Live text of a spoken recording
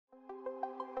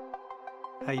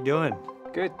How you doing?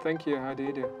 Good, thank you. How do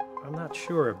you do? I'm not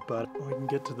sure, but we can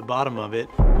get to the bottom of it.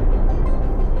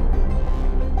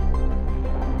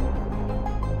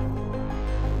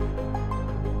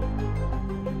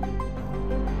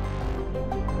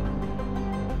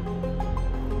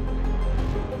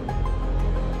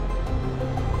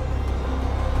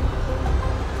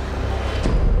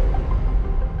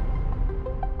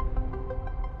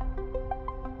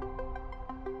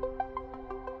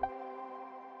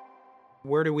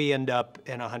 Where do we end up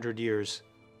in 100 years?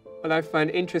 What I find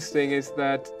interesting is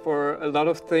that for a lot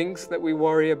of things that we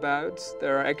worry about,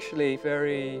 there are actually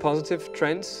very positive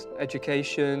trends.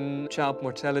 Education, child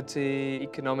mortality,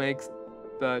 economics.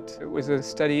 But it was a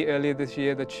study earlier this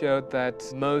year that showed that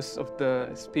most of the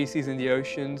species in the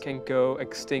ocean can go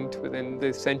extinct within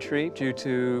this century due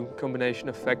to a combination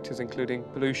of factors including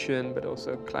pollution, but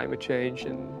also climate change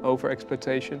and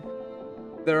overexploitation.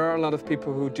 There are a lot of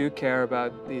people who do care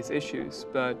about these issues,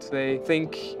 but they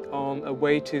think on a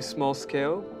way too small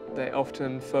scale. They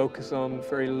often focus on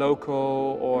very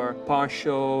local or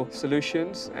partial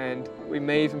solutions, and we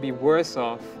may even be worse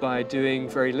off by doing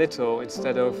very little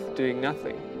instead of doing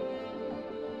nothing.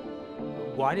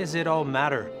 Why does it all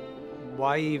matter?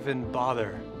 Why even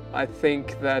bother? I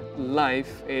think that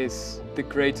life is the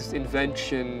greatest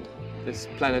invention this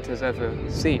planet has ever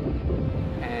seen.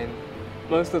 And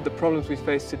most of the problems we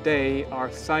face today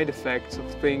are side effects of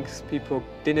things people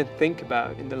didn't think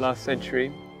about in the last century.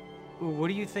 What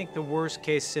do you think the worst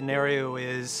case scenario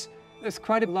is? There's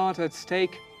quite a lot at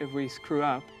stake if we screw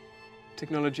up.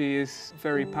 Technology is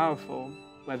very powerful,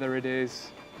 whether it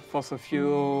is fossil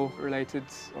fuel related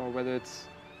or whether it's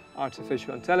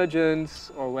artificial intelligence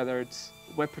or whether it's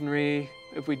weaponry.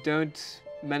 If we don't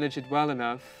manage it well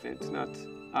enough, it's not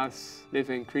us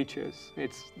living creatures,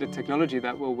 it's the technology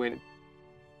that will win.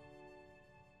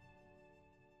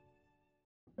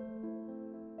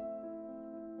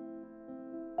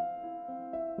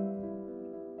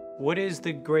 What is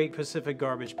the Great Pacific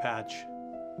Garbage Patch?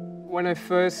 When I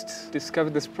first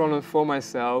discovered this problem for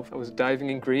myself, I was diving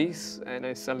in Greece and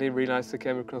I suddenly realized I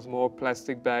came across more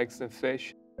plastic bags than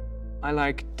fish. I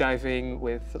like diving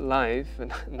with life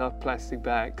and not plastic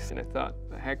bags, and I thought,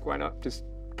 the heck, why not just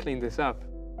clean this up?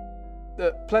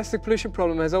 The plastic pollution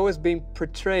problem has always been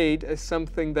portrayed as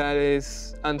something that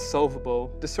is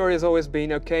unsolvable. The story has always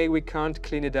been, okay, we can't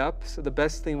clean it up, so the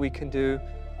best thing we can do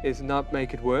is not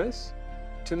make it worse.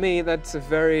 To me, that's a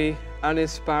very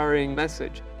uninspiring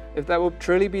message. If that would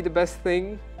truly be the best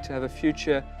thing, to have a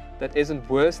future that isn't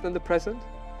worse than the present,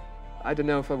 I don't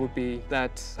know if I would be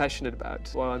that passionate about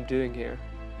what I'm doing here.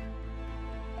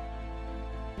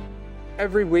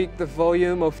 Every week, the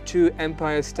volume of 2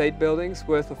 Empire State Buildings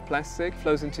worth of plastic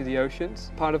flows into the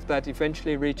oceans. Part of that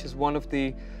eventually reaches one of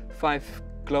the 5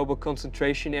 global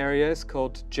concentration areas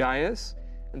called gyres.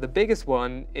 And the biggest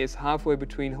one is halfway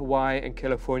between Hawaii and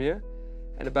California.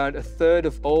 And about a third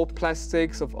of all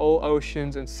plastics of all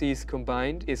oceans and seas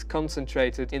combined is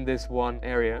concentrated in this one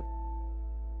area.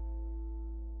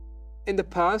 In the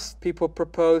past, people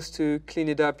proposed to clean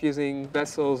it up using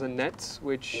vessels and nets,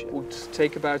 which would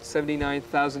take about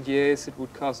 79,000 years. It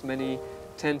would cost many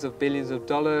tens of billions of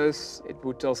dollars. It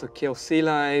would also kill sea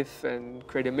life and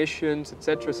create emissions,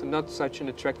 etc. So not such an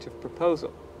attractive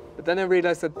proposal. But then I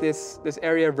realized that this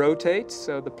area rotates,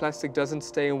 so the plastic doesn't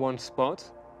stay in one spot.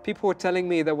 People were telling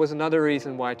me there was another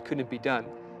reason why it couldn't be done.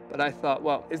 But I thought,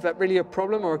 well, is that really a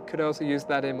problem, or could I also use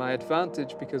that in my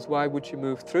advantage? Because why would you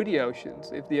move through the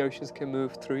oceans if the oceans can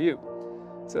move through you?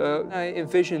 So I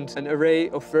envisioned an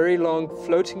array of very long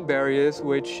floating barriers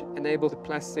which enable the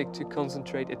plastic to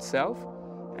concentrate itself.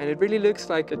 And it really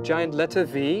looks like a giant letter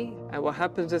V. And what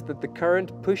happens is that the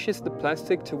current pushes the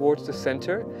plastic towards the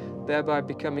center, thereby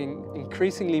becoming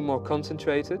increasingly more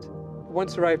concentrated.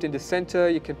 Once arrived in the center,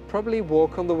 you can probably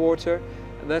walk on the water,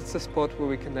 and that's the spot where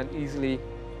we can then easily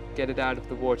get it out of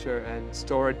the water and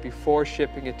store it before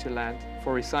shipping it to land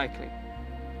for recycling.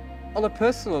 On a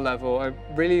personal level, I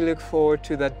really look forward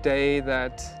to that day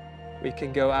that we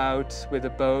can go out with a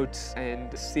boat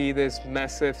and see this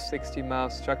massive 60-mile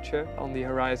structure on the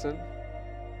horizon.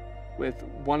 With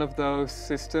one of those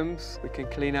systems, we can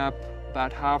clean up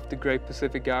about half the Great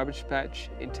Pacific Garbage Patch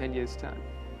in 10 years' time.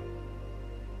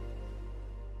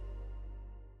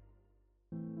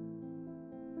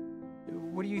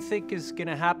 What do you think is going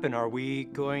to happen? Are we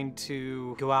going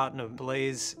to go out in a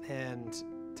blaze and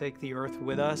take the Earth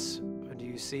with us? Or do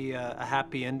you see a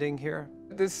happy ending here?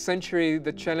 This century,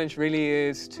 the challenge really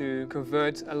is to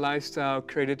convert a lifestyle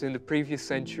created in the previous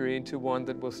century into one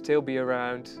that will still be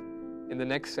around in the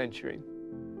next century.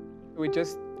 We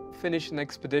just finished an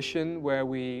expedition where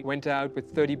we went out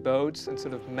with 30 boats and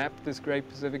sort of mapped this Great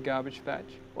Pacific Garbage Patch.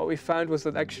 What we found was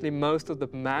that actually most of the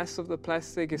mass of the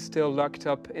plastic is still locked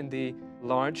up in the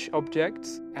large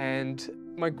objects. And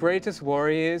my greatest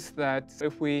worry is that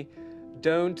if we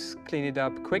don't clean it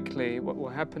up quickly, what will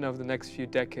happen over the next few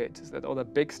decades is that all the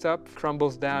big stuff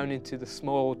crumbles down into the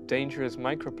small, dangerous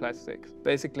microplastics,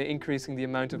 basically increasing the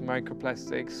amount of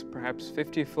microplastics perhaps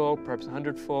 50-fold, perhaps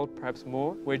 100-fold, perhaps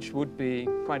more, which would be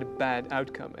quite a bad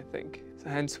outcome, I think. So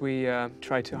hence we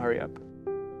try to hurry up.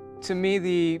 To me,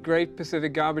 the Great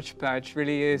Pacific Garbage Patch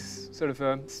really is sort of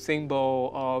a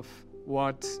symbol of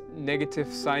what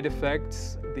negative side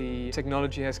effects the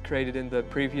technology has created in the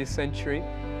previous century.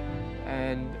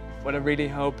 And what I really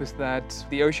hope is that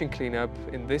the ocean cleanup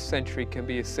in this century can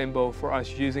be a symbol for us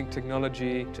using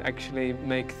technology to actually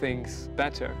make things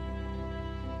better.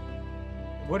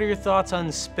 What are your thoughts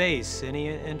on space? Any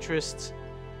interests?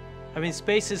 I mean,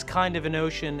 space is kind of an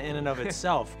ocean in and of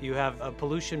itself. You have a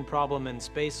pollution problem in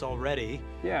space already.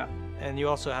 Yeah. And you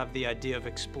also have the idea of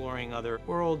exploring other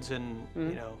worlds and,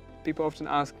 you know. People often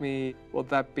ask me, will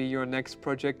that be your next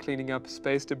project, cleaning up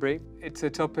space debris? It's a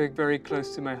topic very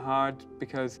close to my heart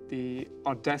because the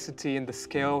audacity and the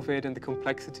scale of it and the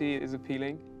complexity is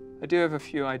appealing. I do have a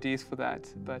few ideas for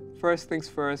that, but first things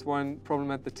first, one problem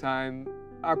at the time.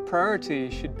 Our priority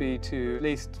should be to at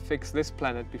least fix this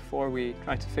planet before we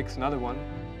try to fix another one.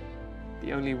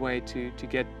 The only way to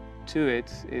get to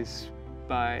it is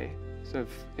by sort of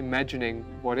imagining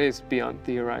what is beyond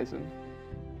the horizon.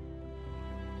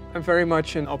 I'm very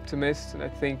much an optimist, and I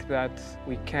think that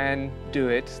we can do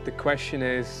it. The question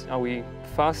is, are we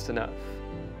fast enough?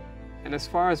 And as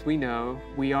far as we know,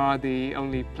 we are the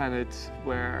only planet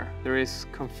where there is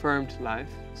confirmed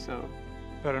life, so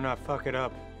better not fuck it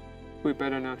up. We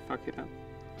better not fuck it up.